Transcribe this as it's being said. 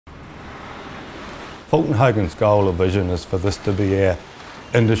Fulton Hogan's goal or vision is for this to be our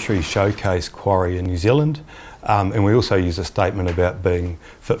industry showcase quarry in New Zealand, and we also use a statement about being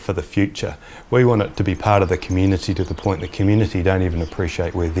fit for the future. We want it to be part of the community to the point the community don't even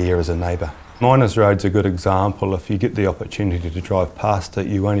appreciate we're there as a neighbour. Miners Road's a good example. If you get the opportunity to drive past it,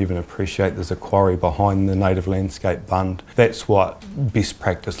 you won't even appreciate there's a quarry behind the native landscape bund. That's what best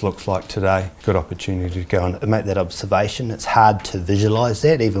practice looks like today. Good opportunity to go and make that observation. It's hard to visualise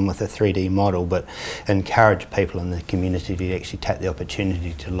that even with a 3D model, but encourage people in the community to actually take the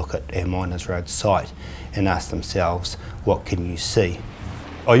opportunity to look at our Miners Road site and ask themselves, what can you see?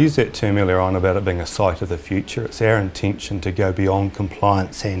 I used that term earlier on about it being a site of the future. It's our intention to go beyond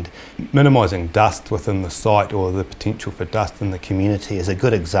compliance, and minimising dust within the site or the potential for dust in the community is a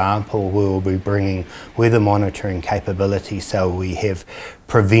good example. We will be bringing weather monitoring capability so we have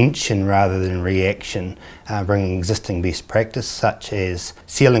prevention rather than reaction, bringing existing best practice such as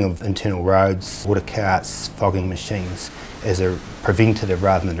sealing of internal roads, water carts, fogging machines as a preventative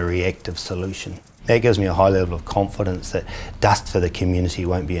rather than a reactive solution. That gives me a high level of confidence that dust for the community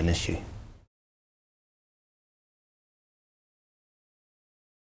won't be an issue.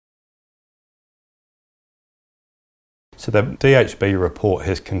 So the DHB report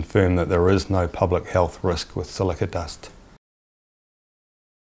has confirmed that there is no public health risk with silica dust.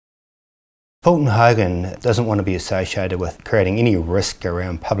 Fulton Hogan doesn't want to be associated with creating any risk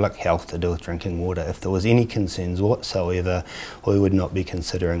around public health to do with drinking water. If there was any concerns whatsoever, we would not be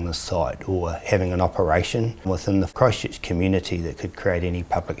considering this site or having an operation within the Christchurch community that could create any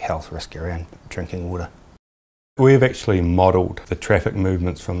public health risk around drinking water. We've actually modelled the traffic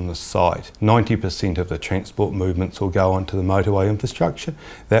movements from the site. 90% of the transport movements will go onto the motorway infrastructure.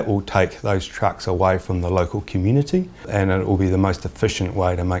 That will take those trucks away from the local community, and it will be the most efficient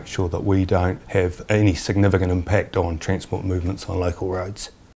way to make sure that we don't have any significant impact on transport movements on local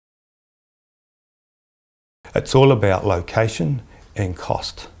roads. It's all about location and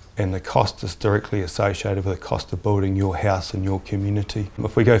cost. And the cost is directly associated with the cost of building your house in your community.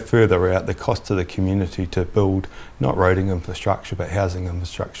 If we go further out, the cost to the community to build not roading infrastructure but housing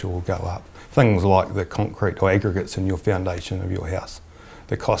infrastructure will go up. Things like the concrete or aggregates in your foundation of your house.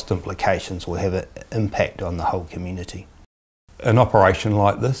 The cost implications will have an impact on the whole community. An operation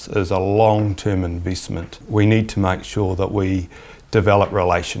like this is a long-term investment. We need to make sure that we develop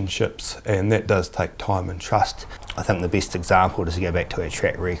relationships, and that does take time and trust. I think the best example is to go back to our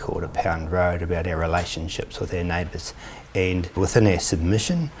track record at Pound Road about our relationships with our neighbours, and within our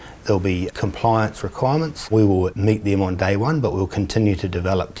submission there'll be compliance requirements. We will meet them on day one, but we'll continue to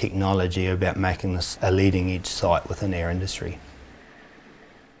develop technology about making this a leading edge site within our industry.